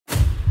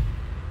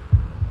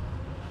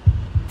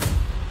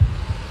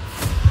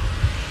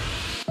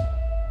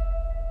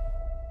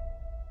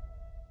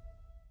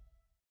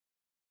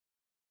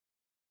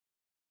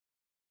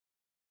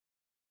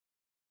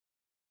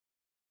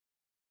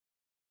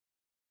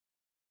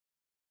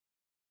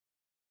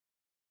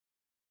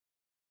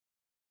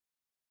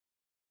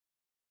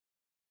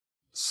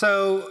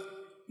So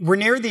we're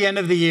near the end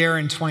of the year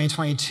in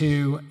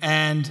 2022,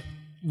 and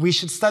we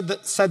should set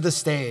the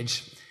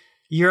stage.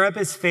 Europe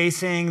is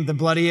facing the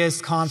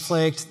bloodiest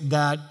conflict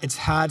that it's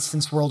had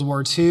since World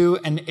War II,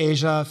 and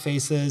Asia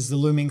faces the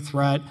looming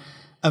threat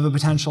of a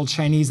potential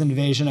Chinese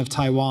invasion of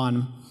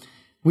Taiwan.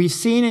 We've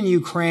seen in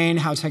Ukraine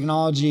how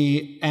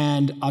technology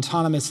and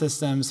autonomous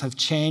systems have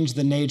changed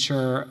the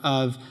nature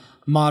of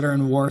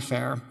modern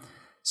warfare.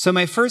 So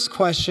my first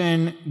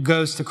question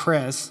goes to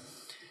Chris.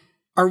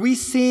 Are we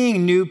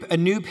seeing a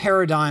new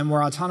paradigm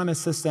where autonomous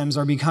systems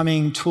are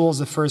becoming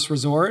tools of first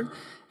resort?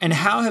 And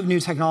how have new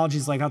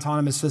technologies like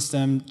autonomous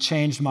systems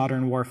changed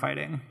modern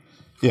warfighting?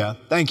 Yeah,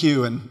 thank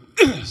you. And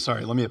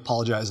sorry, let me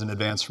apologize in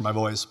advance for my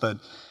voice, but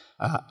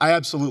I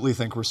absolutely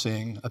think we're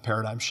seeing a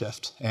paradigm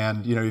shift.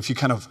 And if you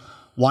kind of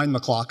wind the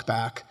clock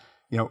back,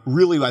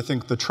 really I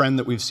think the trend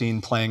that we've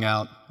seen playing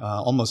out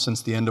almost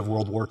since the end of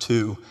World War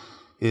II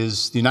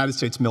is the United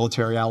States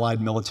military, allied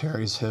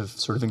militaries have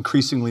sort of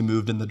increasingly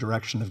moved in the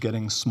direction of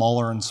getting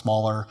smaller and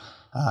smaller,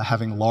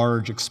 having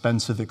large,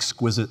 expensive,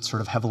 exquisite,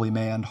 sort of heavily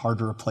manned, hard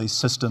to replace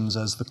systems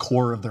as the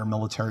core of their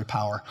military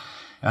power.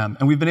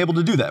 And we've been able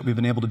to do that. We've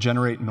been able to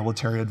generate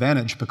military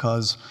advantage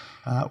because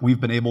we've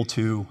been able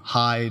to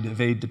hide,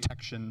 evade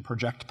detection,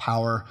 project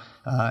power,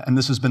 and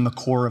this has been the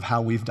core of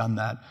how we've done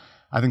that.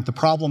 I think the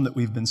problem that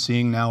we've been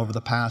seeing now over the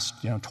past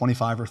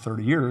 25 or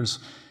 30 years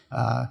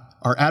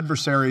are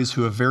adversaries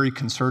who have very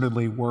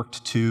concertedly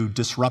worked to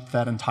disrupt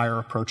that entire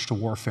approach to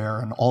warfare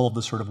and all of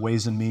the sort of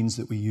ways and means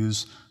that we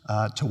use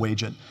to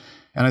wage it.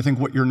 And I think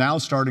what you're now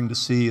starting to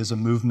see is a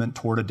movement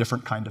toward a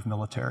different kind of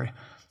military.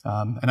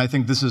 And I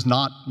think this is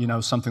not,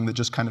 something that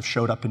just kind of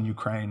showed up in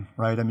Ukraine,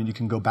 right? I mean, you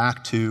can go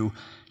back to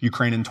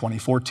Ukraine in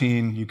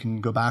 2014. You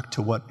can go back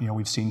to what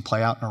we've seen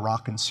play out in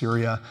Iraq and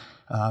Syria,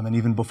 and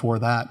even before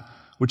that,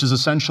 which is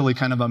essentially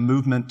kind of a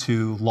movement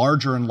to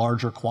larger and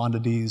larger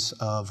quantities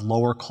of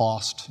lower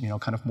cost,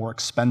 kind of more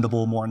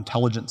expendable, more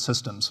intelligent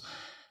systems.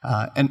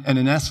 And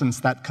in essence,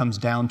 that comes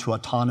down to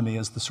autonomy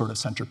as the sort of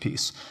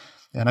centerpiece.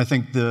 And I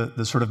think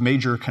the sort of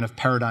major kind of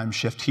paradigm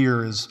shift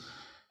here is,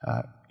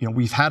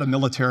 we've had a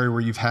military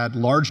where you've had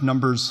large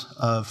numbers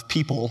of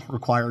people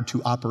required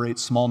to operate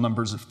small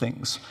numbers of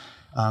things.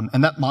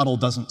 And that model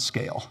doesn't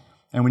scale.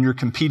 And when you're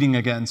competing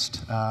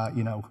against,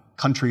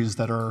 countries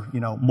that are,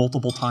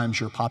 multiple times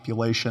your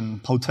population,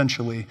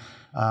 potentially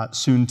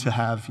soon to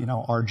have,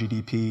 our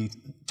GDP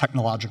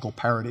technological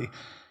parity,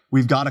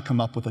 we've got to come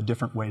up with a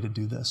different way to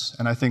do this.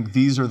 And I think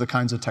these are the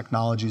kinds of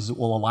technologies that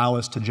will allow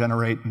us to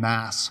generate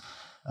mass,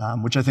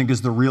 which I think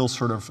is the real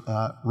sort of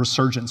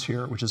resurgence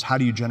here, which is how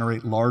do you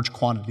generate large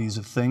quantities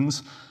of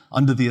things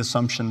under the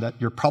assumption that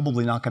you're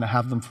probably not going to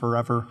have them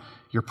forever,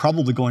 you're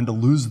probably going to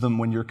lose them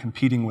when you're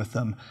competing with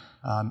them,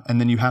 and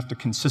then you have to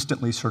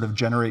consistently sort of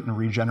generate and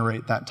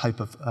regenerate that type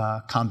of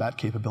combat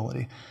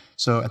capability.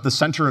 So at the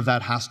center of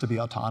that has to be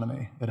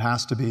autonomy. It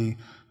has to be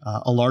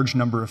a large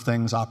number of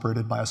things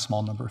operated by a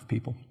small number of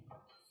people.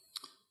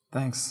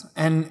 Thanks.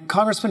 And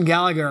Congressman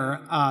Gallagher,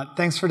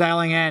 thanks for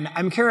dialing in.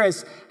 I'm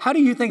curious, how do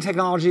you think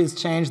technology has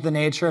changed the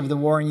nature of the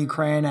war in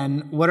Ukraine,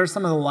 and what are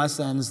some of the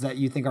lessons that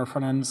you think are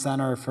front and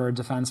center for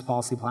defense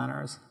policy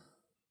planners?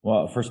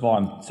 Well, first of all,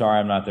 I'm sorry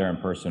I'm not there in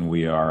person.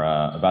 We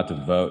are about to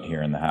vote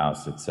here in the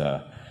House. It's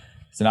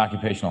an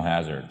occupational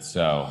hazard.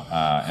 So,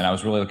 and I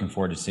was really looking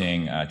forward to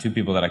seeing two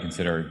people that I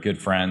consider good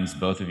friends.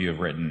 Both of you have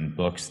written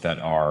books that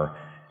are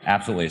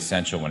absolutely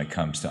essential when it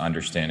comes to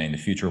understanding the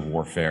future of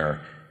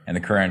warfare and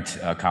the current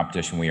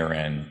competition we are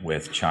in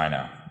with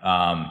China.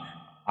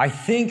 I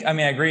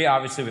agree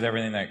obviously with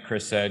everything that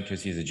Chris said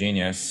because he's a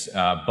genius,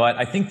 but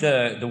I think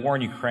the war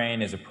in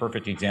Ukraine is a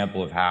perfect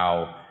example of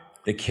how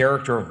the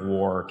character of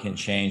war can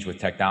change with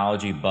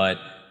technology, but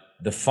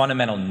the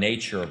fundamental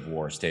nature of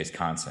war stays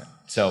constant.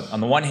 So on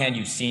the one hand,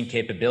 you've seen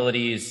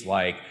capabilities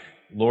like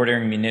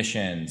loitering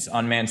munitions,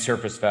 unmanned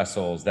surface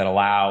vessels that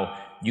allow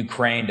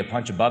Ukraine to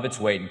punch above its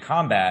weight in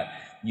combat.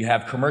 You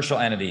have commercial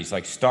entities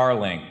like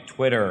Starlink,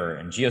 Twitter,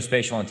 and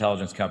geospatial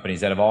intelligence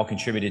companies that have all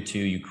contributed to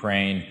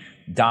Ukraine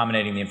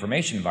dominating the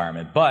information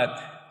environment.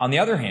 But on the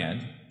other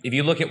hand, if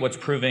you look at what's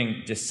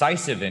proving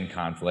decisive in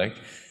conflict,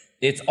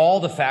 it's all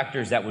the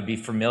factors that would be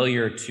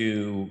familiar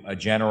to a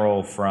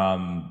general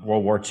from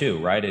World War II,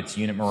 right? It's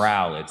unit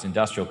morale, it's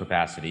industrial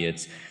capacity,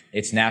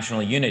 it's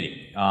national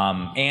unity.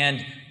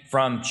 And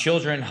from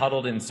children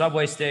huddled in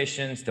subway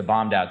stations to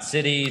bombed out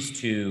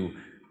cities to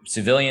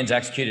civilians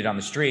executed on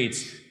the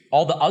streets,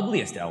 all the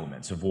ugliest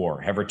elements of war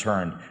have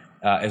returned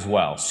as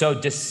well. So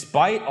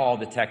despite all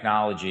the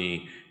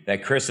technology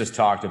that Chris has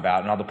talked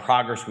about and all the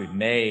progress we've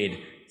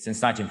made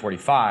since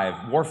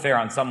 1945, warfare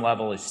on some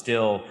level is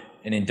still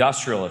an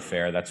industrial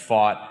affair that's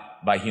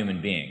fought by human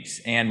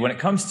beings. And when it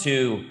comes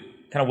to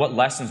kind of what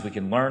lessons we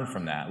can learn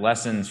from that,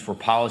 lessons for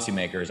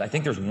policymakers, I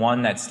think there's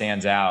one that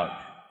stands out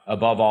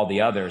above all the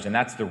others, and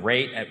that's the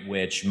rate at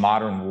which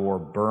modern war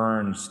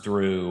burns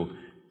through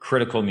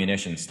critical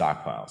munitions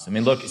stockpiles. I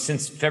mean, look,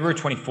 since February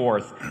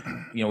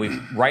 24th,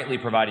 we've rightly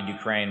provided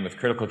Ukraine with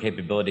critical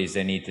capabilities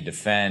they need to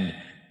defend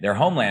their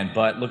homeland,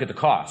 but look at the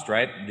cost,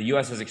 right? The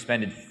U.S. has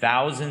expended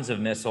thousands of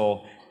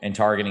missile and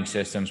targeting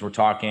systems. We're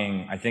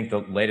talking, I think the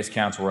latest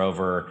counts were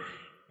over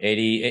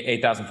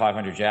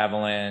 8,500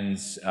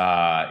 javelins,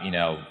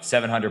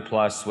 700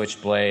 plus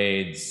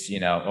switchblades,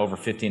 over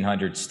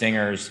 1,500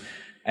 stingers.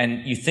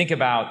 And you think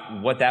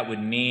about what that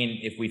would mean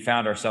if we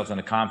found ourselves in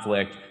a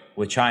conflict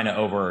with China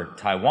over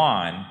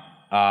Taiwan,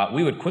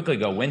 we would quickly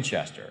go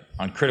Winchester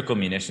on critical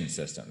munition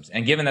systems.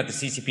 And given that the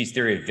CCP's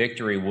theory of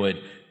victory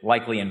would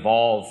likely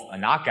involve a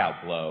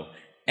knockout blow,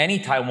 any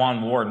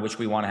Taiwan war in which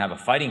we want to have a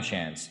fighting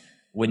chance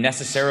would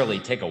necessarily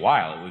take a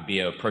while. It would be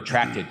a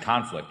protracted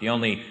conflict. The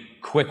only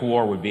quick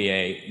war would be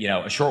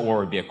a short war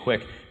would be a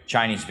quick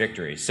Chinese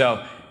victory.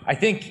 So I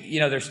think,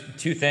 there's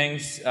two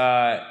things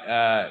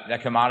that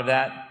come out of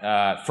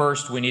that.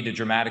 First, we need to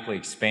dramatically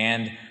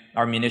expand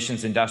our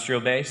munitions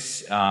industrial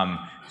base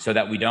so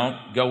that we don't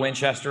go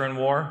Winchester in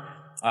war.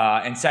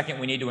 And second,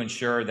 we need to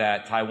ensure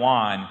that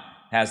Taiwan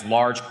has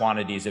large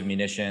quantities of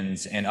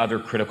munitions and other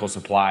critical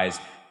supplies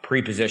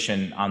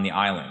pre-positioned on the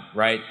island,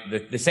 right?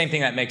 The same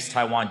thing that makes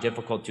Taiwan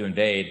difficult to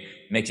invade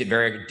makes it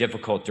very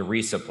difficult to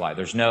resupply.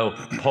 There's no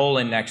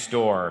Poland next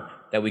door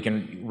that we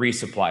can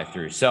resupply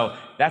through. So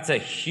that's a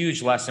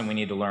huge lesson we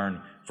need to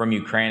learn from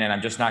Ukraine, and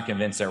I'm just not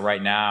convinced that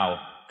right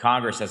now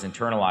Congress has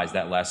internalized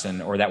that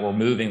lesson or that we're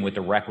moving with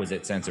the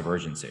requisite sense of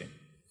urgency.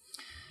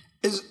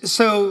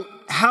 So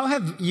how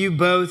have you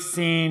both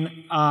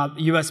seen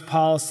U.S.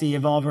 policy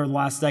evolve over the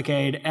last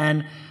decade?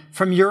 And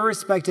from your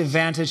respective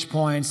vantage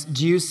points,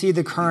 do you see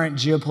the current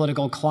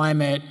geopolitical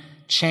climate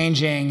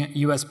changing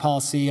U.S.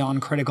 policy on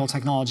critical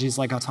technologies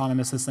like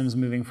autonomous systems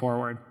moving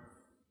forward?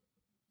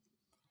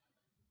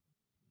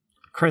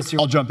 Chris,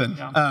 I'll jump in.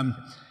 Yeah.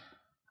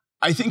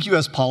 I think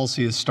U.S.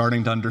 policy is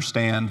starting to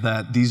understand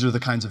that these are the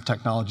kinds of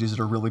technologies that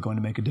are really going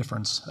to make a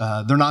difference.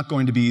 They're not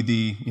going to be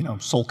the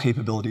sole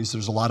capabilities.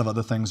 There's a lot of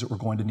other things that we're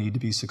going to need to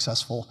be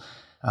successful.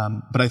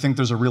 But I think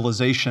there's a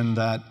realization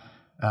that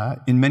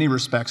in many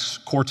respects,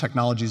 core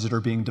technologies that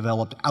are being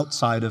developed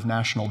outside of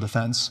national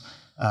defense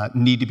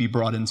need to be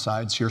brought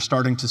inside. So you're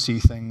starting to see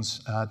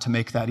things to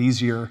make that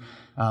easier.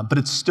 But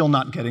it's still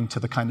not getting to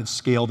the kind of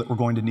scale that we're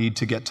going to need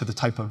to get to the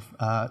type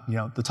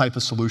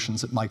of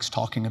solutions that Mike's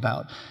talking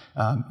about.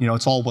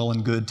 It's all well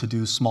and good to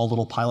do small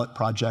little pilot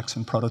projects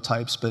and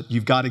prototypes, but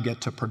you've got to get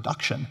to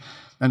production.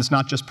 And it's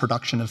not just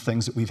production of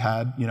things that we've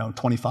had,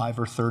 25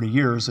 or 30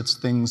 years. It's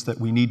things that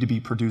we need to be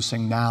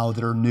producing now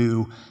that are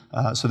new,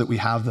 so that we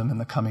have them in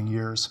the coming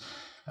years.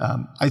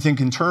 I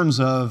think in terms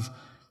of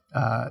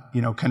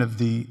kind of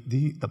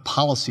the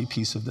policy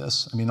piece of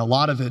this. I mean, a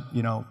lot of it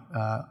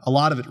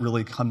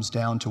really comes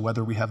down to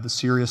whether we have the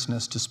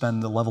seriousness to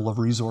spend the level of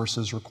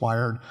resources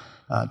required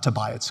to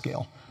buy at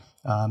scale.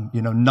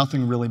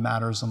 Nothing really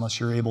matters unless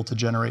you're able to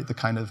generate the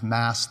kind of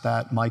mass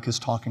that Mike is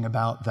talking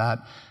about that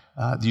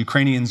the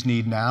Ukrainians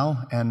need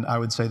now. And I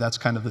would say that's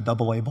kind of the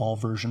double A ball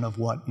version of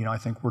what I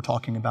think we're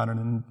talking about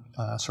in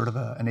sort of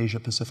an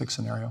Asia-Pacific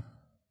scenario.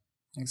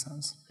 Makes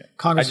sense.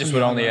 I just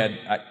would only add,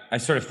 I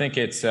sort of think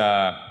it's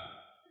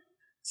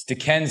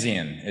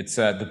Dickensian. It's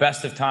the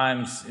best of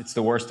times, it's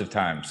the worst of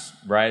times,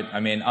 right?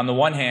 I mean, on the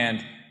one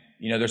hand,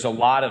 there's a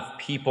lot of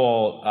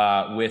people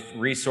with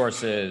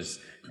resources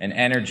and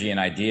energy and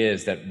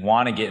ideas that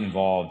want to get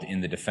involved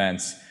in the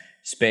defense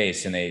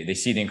space, and they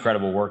see the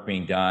incredible work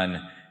being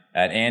done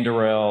at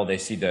Anduril. They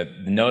see the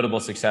notable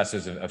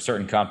successes of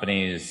certain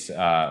companies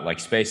like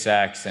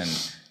SpaceX, and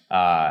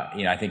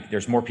I think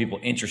there's more people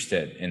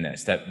interested in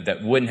this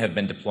that wouldn't have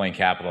been deploying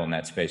capital in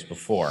that space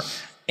before.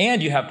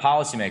 And you have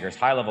policymakers,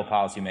 high-level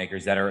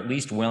policymakers, that are at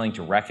least willing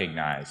to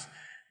recognize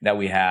that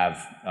we have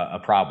a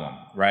problem,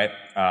 right?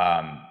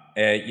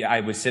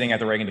 I was sitting at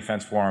the Reagan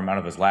Defense Forum, I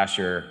don't know if it was last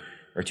year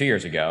or 2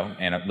 years ago,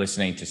 and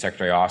listening to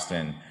Secretary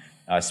Austin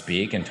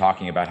speak and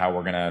talking about how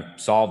we're going to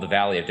solve the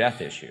Valley of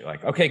Death issue.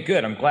 Like, okay,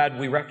 good, I'm glad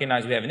we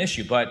recognize we have an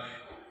issue, but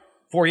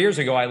 4 years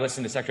ago, I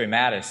listened to Secretary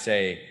Mattis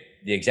say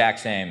the exact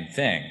same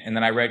thing. And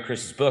then I read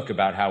Chris's book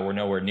about how we're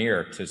nowhere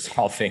near to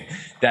solving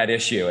that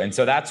issue. And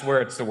so that's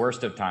where it's the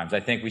worst of times. I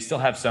think we still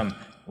have some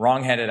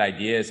wrong-headed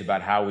ideas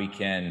about how we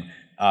can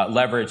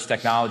leverage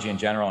technology in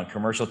general and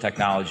commercial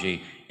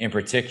technology in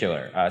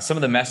particular. Some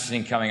of the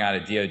messaging coming out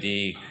of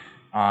DoD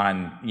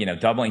on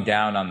doubling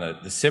down on the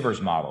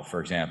SBIRS model,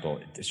 for example,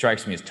 it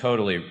strikes me as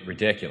totally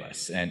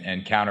ridiculous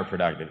and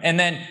counterproductive. And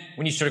then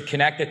when you sort of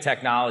connect the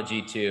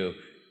technology to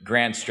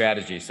grand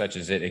strategy such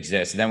as it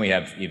exists, then we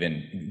have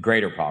even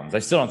greater problems. I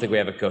still don't think we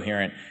have a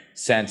coherent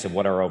sense of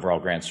what our overall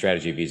grand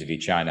strategy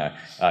vis-a-vis China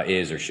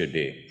is or should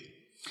be.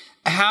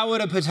 How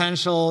would a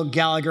potential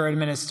Gallagher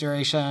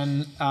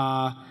administration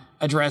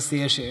address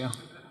the issue?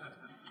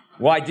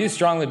 Well, I do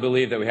strongly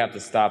believe that we have to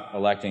stop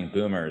electing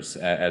boomers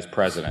as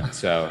president.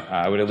 So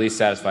I would at least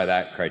satisfy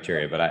that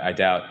criteria, but I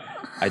doubt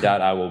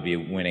I will be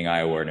winning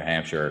Iowa or New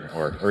Hampshire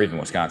or even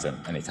Wisconsin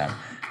anytime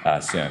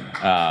soon.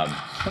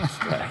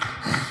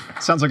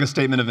 Sounds like a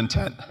statement of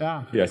intent.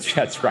 Yeah. Yes,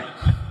 that's right.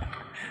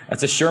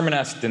 That's a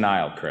Sherman-esque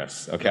denial,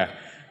 Chris, okay?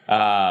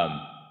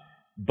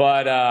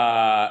 But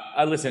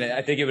listen,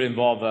 I think it would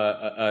involve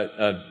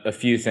a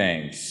few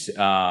things.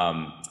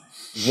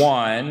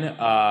 One,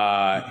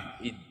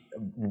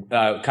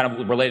 kind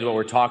of related to what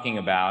we're talking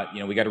about,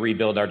 we got to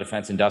rebuild our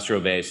defense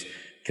industrial base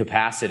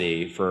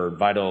capacity for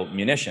vital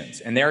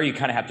munitions. And there you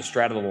kind of have to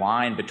straddle the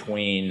line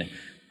between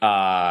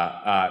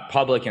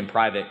public and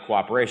private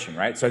cooperation,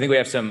 right? So I think we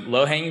have some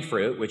low-hanging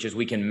fruit, which is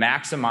we can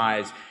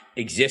maximize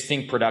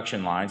existing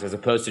production lines as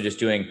opposed to just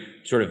doing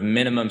sort of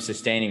minimum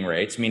sustaining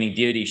rates, meaning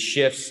DoD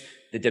shifts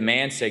the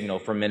demand signal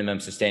from minimum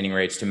sustaining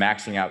rates to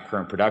maxing out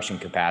current production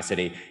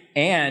capacity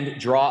and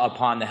draw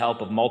upon the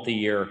help of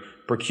multi-year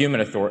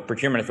procurement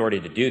authority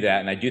to do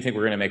that. And I do think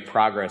we're going to make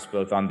progress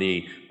both on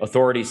the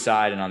authority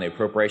side and on the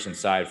appropriation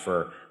side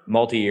for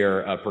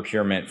multi-year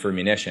procurement for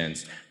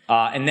munitions.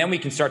 And then we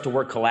can start to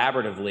work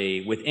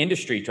collaboratively with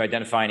industry to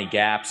identify any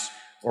gaps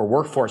or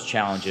workforce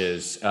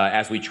challenges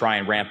as we try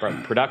and ramp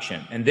up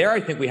production. And there I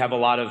think we have a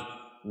lot of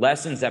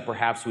lessons that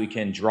perhaps we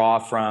can draw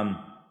from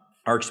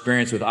our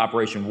experience with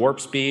Operation Warp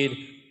Speed.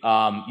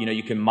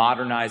 You can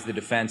modernize the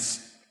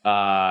Defense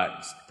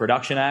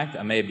Production Act.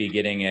 I may be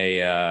getting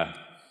a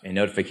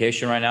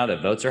notification right now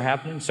that votes are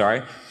happening.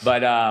 Sorry,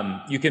 but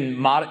you can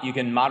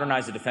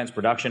modernize the Defense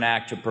Production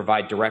Act to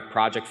provide direct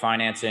project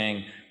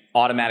financing,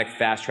 automatic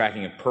fast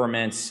tracking of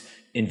permits,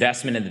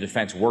 investment in the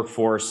defense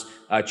workforce,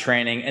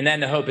 training, and then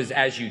the hope is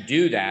as you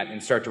do that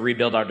and start to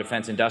rebuild our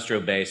defense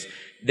industrial base,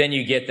 then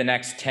you get the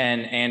next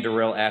 10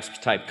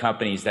 Anduril-esque type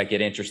companies that get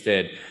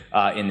interested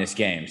in this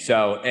game.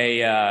 So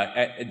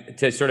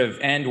to sort of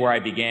end where I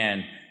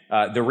began,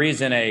 the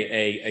reason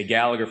a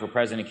Gallagher for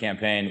President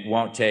campaign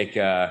won't take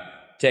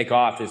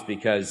off is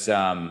because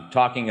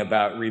talking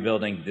about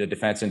rebuilding the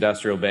defense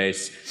industrial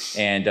base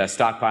and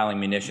stockpiling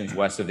munitions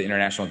west of the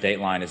international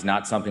date line is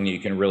not something that you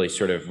can really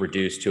sort of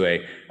reduce to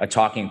a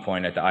talking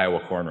point at the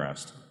Iowa corn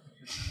roast.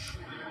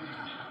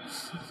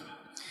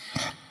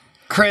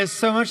 Chris,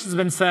 so much has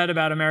been said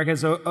about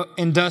America's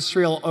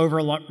industrial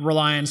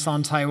over-reliance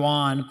on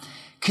Taiwan.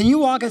 Can you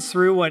walk us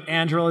through what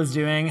Anduril is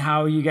doing,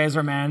 how you guys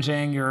are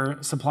managing your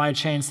supply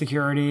chain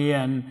security,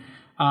 and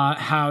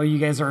how you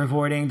guys are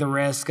avoiding the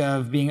risk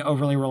of being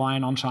overly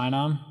reliant on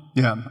China?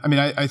 Yeah, I mean,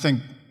 I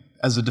think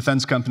as a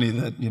defense company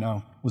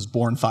that was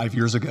born 5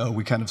 years ago,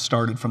 we kind of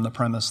started from the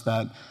premise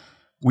that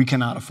we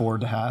cannot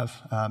afford to have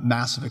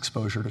massive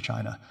exposure to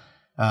China.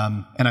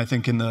 And I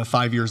think in the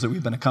 5 years that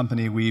we've been a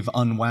company, we've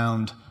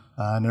unwound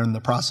and are in the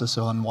process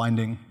of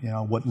unwinding,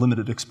 what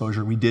limited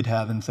exposure we did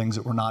have in things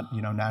that were not,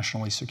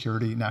 national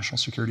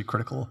security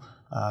critical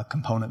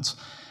components.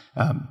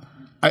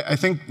 I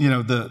think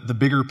the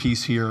bigger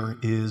piece here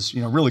is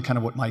really kind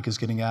of what Mike is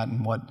getting at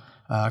and what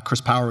Chris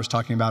Power was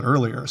talking about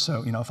earlier.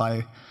 So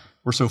if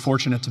we're so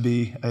fortunate to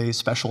be a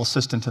special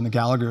assistant in the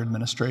Gallagher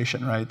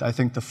administration, right? I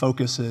think the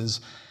focus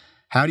is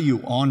how do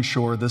you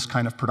onshore this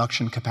kind of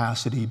production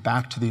capacity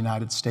back to the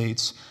United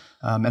States,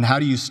 and how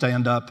do you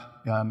stand up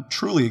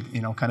truly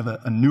kind of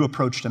a new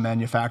approach to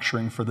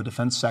manufacturing for the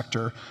defense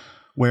sector,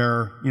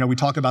 where we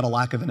talk about a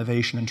lack of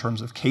innovation in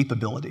terms of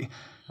capability.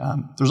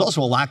 There's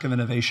also a lack of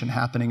innovation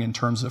happening in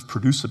terms of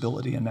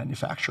producibility in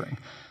manufacturing,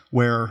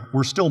 where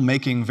we're still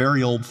making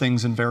very old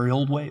things in very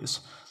old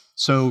ways.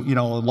 So,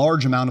 a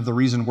large amount of the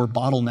reason we're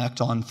bottlenecked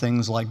on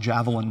things like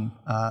Javelin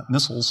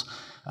missiles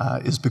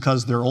is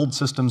because they're old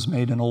systems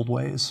made in old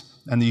ways,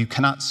 and you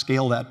cannot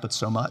scale that but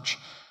so much.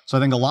 So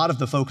I think a lot of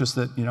the focus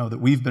that that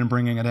we've been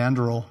bringing at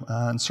Anduril,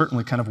 and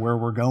certainly kind of where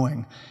we're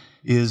going,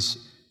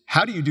 is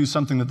how do you do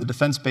something that the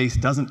defense base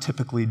doesn't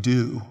typically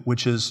do,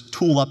 which is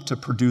tool up to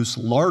produce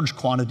large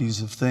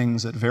quantities of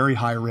things at very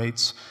high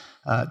rates,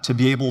 to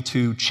be able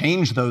to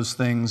change those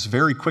things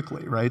very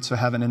quickly, right? So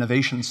have an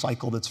innovation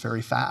cycle that's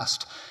very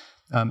fast.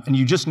 And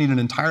you just need an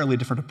entirely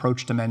different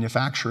approach to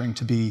manufacturing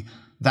to be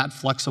that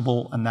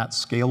flexible and that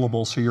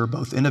scalable, so you're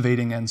both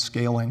innovating and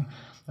scaling.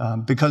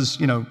 Because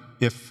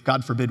if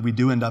God forbid we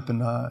do end up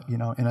in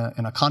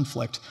a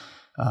conflict,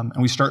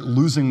 and we start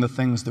losing the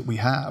things that we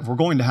have, we're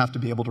going to have to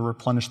be able to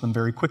replenish them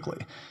very quickly.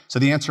 So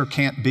the answer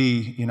can't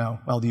be,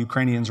 well, the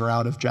Ukrainians are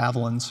out of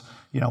javelins,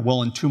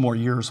 well, in 2 more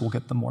years we'll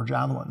get them more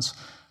javelins.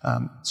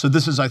 So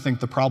this is, I think,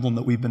 the problem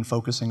that we've been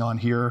focusing on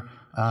here.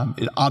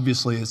 It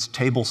obviously is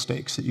table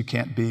stakes that you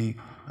can't be,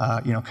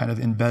 kind of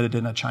embedded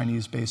in a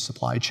Chinese-based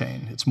supply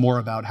chain. It's more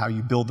about how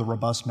you build the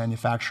robust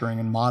manufacturing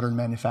and modern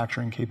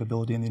manufacturing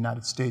capability in the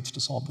United States to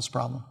solve this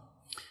problem.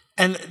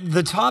 And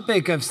the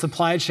topic of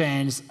supply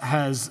chains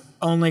has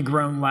only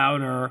grown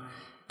louder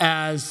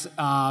as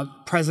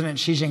President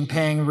Xi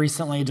Jinping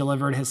recently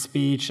delivered his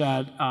speech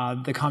at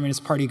the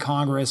Communist Party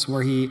Congress,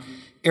 where he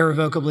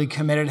irrevocably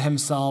committed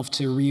himself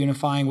to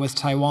reunifying with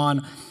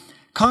Taiwan.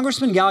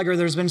 Congressman Gallagher,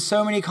 there's been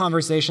so many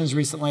conversations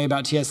recently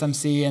about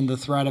TSMC and the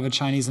threat of a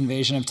Chinese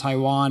invasion of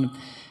Taiwan.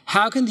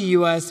 How can the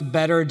U.S.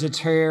 better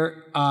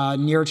deter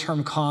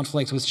near-term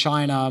conflict with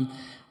China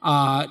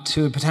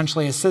to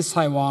potentially assist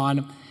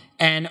Taiwan?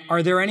 And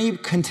are there any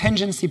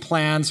contingency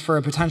plans for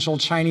a potential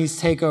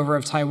Chinese takeover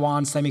of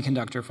Taiwan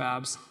semiconductor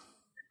fabs?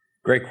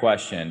 Great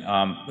question.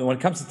 When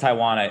it comes to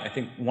Taiwan, I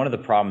think one of the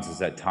problems is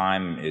that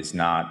time is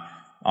not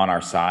on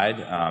our side.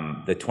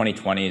 The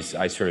 2020s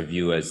I sort of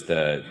view as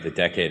the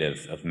decade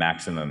of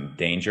maximum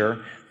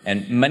danger.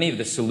 And many of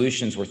the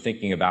solutions we're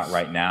thinking about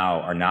right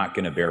now are not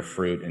going to bear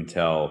fruit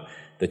until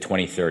the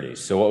 2030s.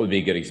 So what would be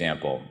a good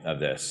example of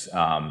this?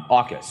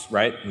 AUKUS,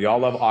 right? We all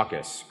love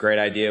AUKUS. Great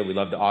idea. We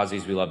love the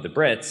Aussies. We love the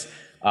Brits.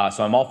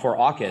 So I'm all for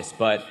AUKUS.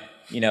 But,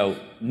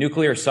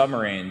 nuclear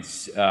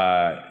submarines,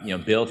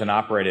 built and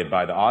operated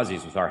by the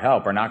Aussies with our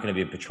help are not going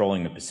to be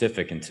patrolling the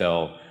Pacific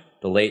until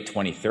the late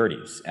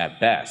 2030s at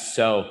best.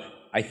 So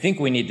I think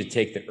we need to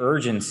take the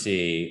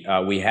urgency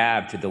we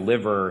have to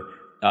deliver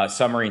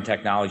submarine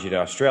technology to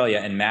Australia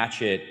and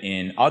match it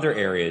in other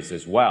areas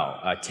as well.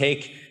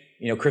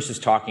 Chris is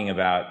talking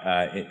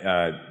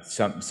about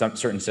some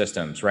certain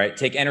systems, right?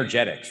 Take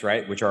energetics,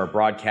 right, which are a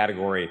broad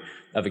category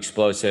of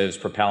explosives,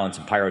 propellants,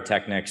 and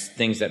pyrotechnics,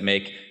 things that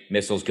make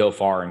missiles go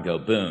far and go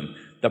boom.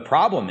 The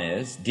problem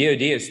is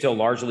DoD is still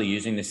largely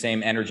using the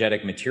same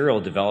energetic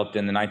material developed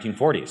in the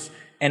 1940s.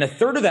 And a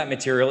third of that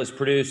material is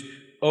produced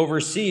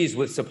overseas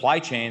with supply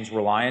chains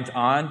reliant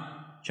on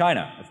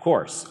China, of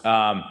course.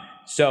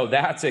 So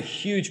that's a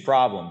huge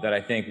problem that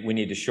I think we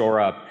need to shore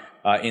up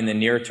in the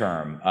near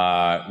term.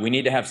 We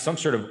need to have some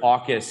sort of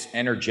AUKUS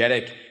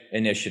energetic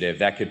initiative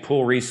that could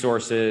pool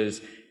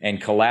resources and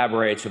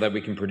collaborate so that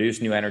we can produce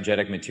new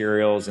energetic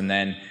materials and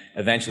then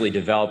eventually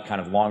develop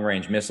kind of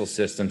long-range missile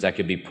systems that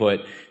could be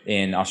put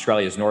in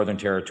Australia's Northern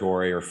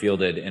Territory or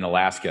fielded in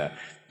Alaska.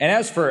 And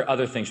as for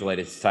other things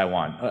related to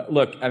Taiwan,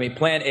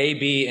 plan A,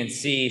 B, and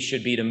C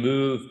should be to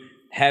move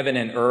heaven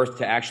and earth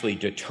to actually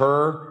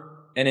deter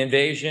an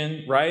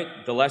invasion,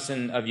 right? The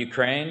lesson of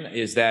Ukraine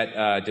is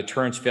that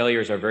deterrence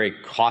failures are very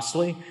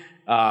costly.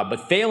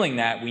 But failing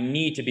that, we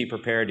need to be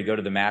prepared to go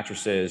to the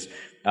mattresses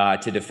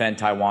to defend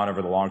Taiwan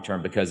over the long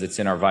term because it's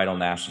in our vital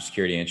national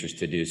security interest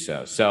to do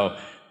so. So,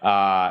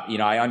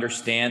 I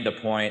understand the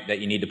point that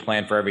you need to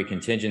plan for every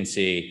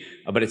contingency,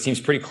 but it seems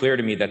pretty clear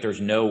to me that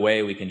there's no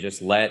way we can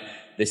just let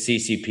the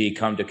CCP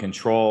come to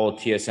control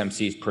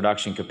TSMC's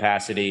production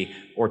capacity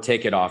or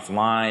take it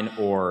offline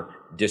or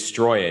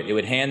destroy it. It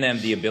would hand them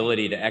the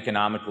ability to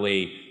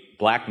economically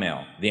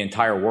blackmail the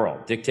entire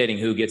world, dictating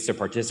who gets to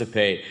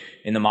participate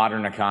in the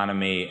modern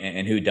economy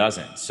and who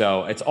doesn't.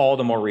 So it's all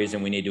the more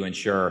reason we need to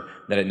ensure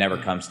that it never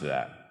comes to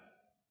that.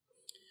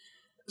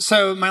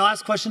 So my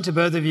last question to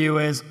both of you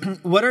is,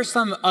 what are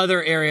some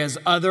other areas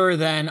other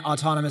than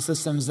autonomous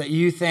systems that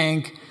you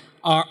think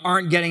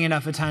aren't getting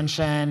enough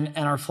attention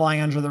and are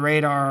flying under the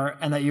radar,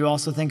 and that you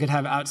also think could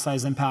have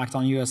outsized impact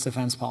on U.S.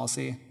 defense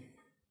policy?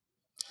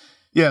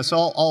 Yeah, so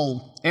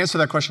I'll answer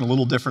that question a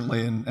little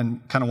differently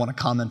and kind of want to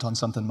comment on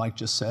something Mike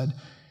just said.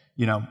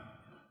 The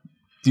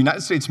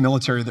United States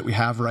military that we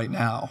have right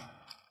now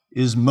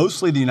is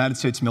mostly the United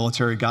States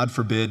military. God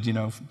forbid,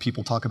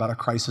 people talk about a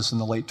crisis in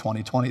the late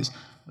 2020s.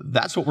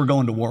 That's what we're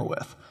going to war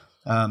with.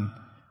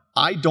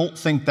 I don't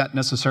think that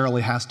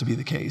necessarily has to be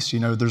the case.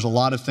 There's a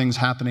lot of things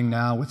happening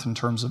now in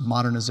terms of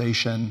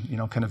modernization,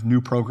 kind of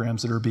new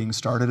programs that are being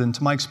started. And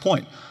to Mike's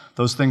point,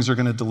 those things are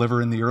going to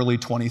deliver in the early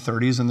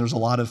 2030s. And there's a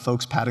lot of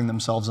folks patting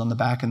themselves on the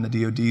back in the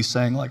DoD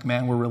saying, like,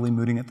 man, we're really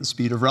moving at the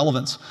speed of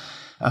relevance.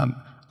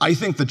 I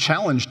think the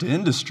challenge to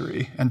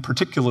industry, and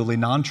particularly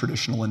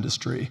non-traditional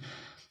industry,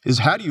 is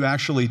how do you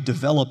actually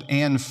develop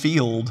and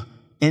field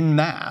en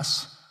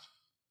masse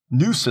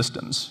new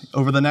systems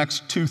over the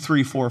next 2,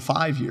 3, 4,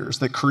 5 years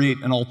that create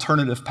an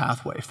alternative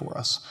pathway for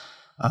us.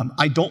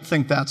 I don't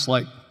think that's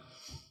like,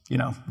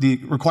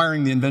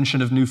 requiring the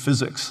invention of new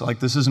physics. Like,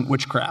 this isn't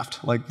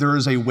witchcraft. Like, there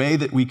is a way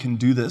that we can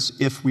do this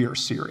if we are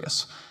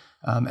serious.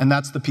 And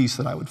that's the piece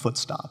that I would foot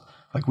stop.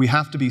 Like, we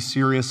have to be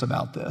serious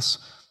about this.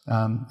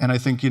 And I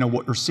think,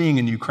 what we're seeing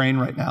in Ukraine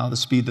right now, the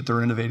speed that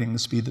they're innovating, the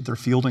speed that they're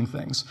fielding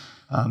things,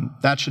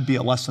 that should be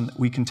a lesson that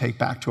we can take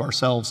back to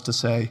ourselves to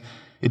say,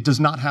 it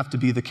does not have to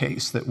be the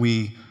case that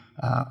we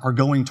are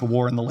going to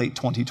war in the late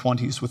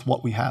 2020s with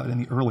what we have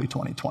in the early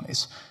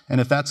 2020s.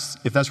 And if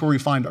that's where we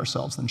find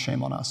ourselves, then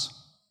shame on us.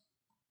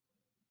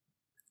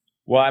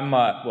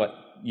 Well,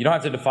 you don't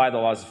have to defy the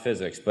laws of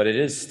physics, but it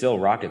is still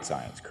rocket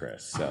science,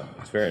 Chris. So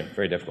it's very,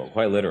 very difficult,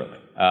 quite literally.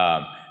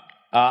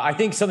 I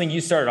think something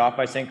you started off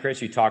by saying,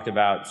 Chris, you talked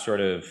about sort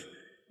of,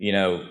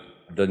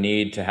 the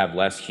need to have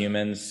less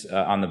humans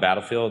on the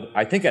battlefield.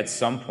 I think at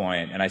some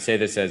point, and I say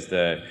this as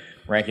the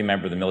ranking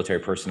member of the Military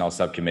Personnel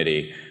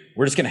Subcommittee,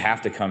 we're just going to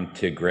have to come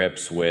to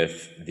grips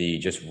with the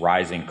just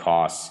rising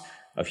costs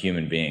of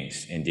human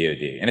beings in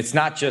DoD. And it's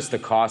not just the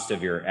cost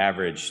of your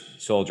average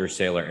soldier,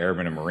 sailor,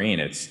 airman, and Marine.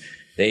 It's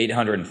the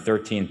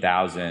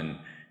 813,000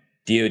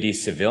 DoD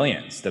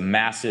civilians, the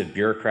massive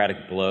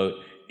bureaucratic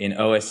bloat in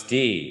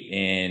OSD,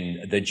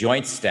 in the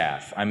Joint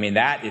Staff. I mean,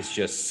 that is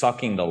just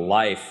sucking the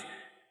life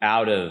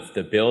out of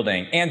the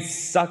building and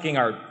sucking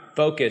our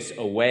focus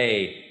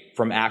away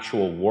from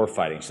actual war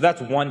fighting. So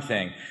that's one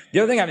thing. The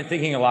other thing I've been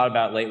thinking a lot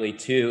about lately,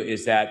 too,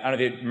 is that, I don't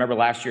know if you remember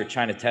last year,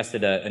 China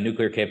tested a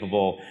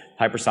nuclear-capable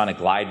hypersonic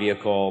glide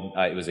vehicle.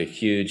 It was a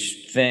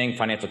huge thing.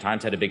 Financial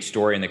Times had a big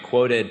story, and they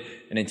quoted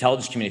an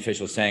intelligence community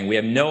official saying, we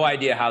have no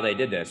idea how they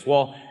did this.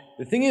 Well,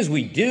 the thing is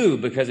we do,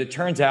 because it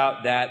turns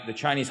out that the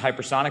Chinese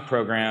hypersonic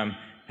program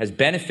has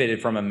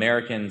benefited from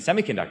American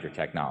semiconductor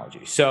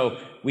technology. So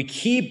we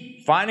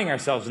keep finding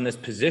ourselves in this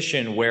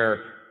position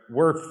where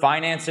we're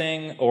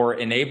financing or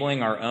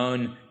enabling our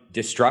own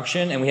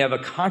destruction, and we have a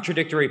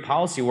contradictory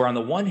policy where on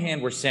the one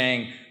hand we're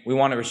saying we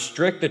want to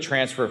restrict the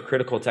transfer of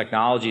critical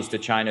technologies to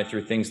China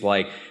through things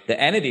like the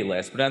entity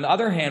list, but on the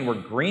other hand we're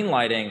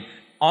greenlighting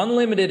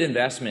unlimited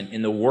investment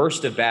in the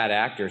worst of bad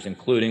actors,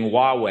 including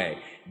Huawei,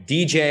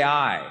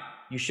 DJI.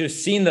 You should have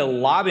seen the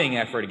lobbying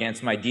effort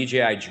against my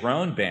DJI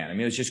drone ban. I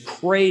mean, it was just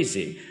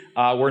crazy.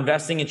 We're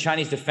investing in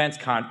Chinese defense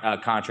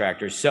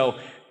contractors. So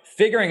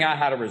figuring out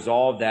how to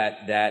resolve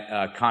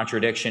that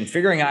contradiction,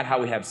 figuring out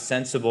how we have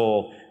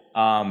sensible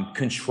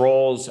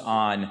controls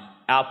on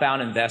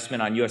outbound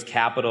investment on U.S.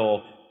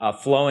 capital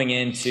flowing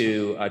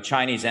into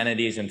Chinese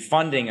entities and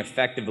funding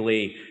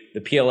effectively the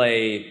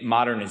PLA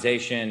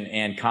modernization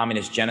and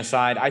communist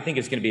genocide, I think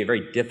it's going to be a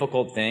very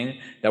difficult thing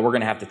that we're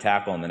going to have to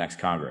tackle in the next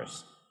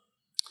Congress.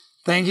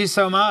 Thank you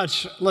so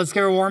much. Let's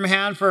give a warm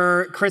hand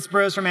for Chris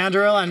Brose from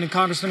Anduril and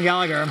Congressman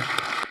Gallagher.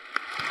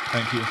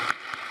 Thank you.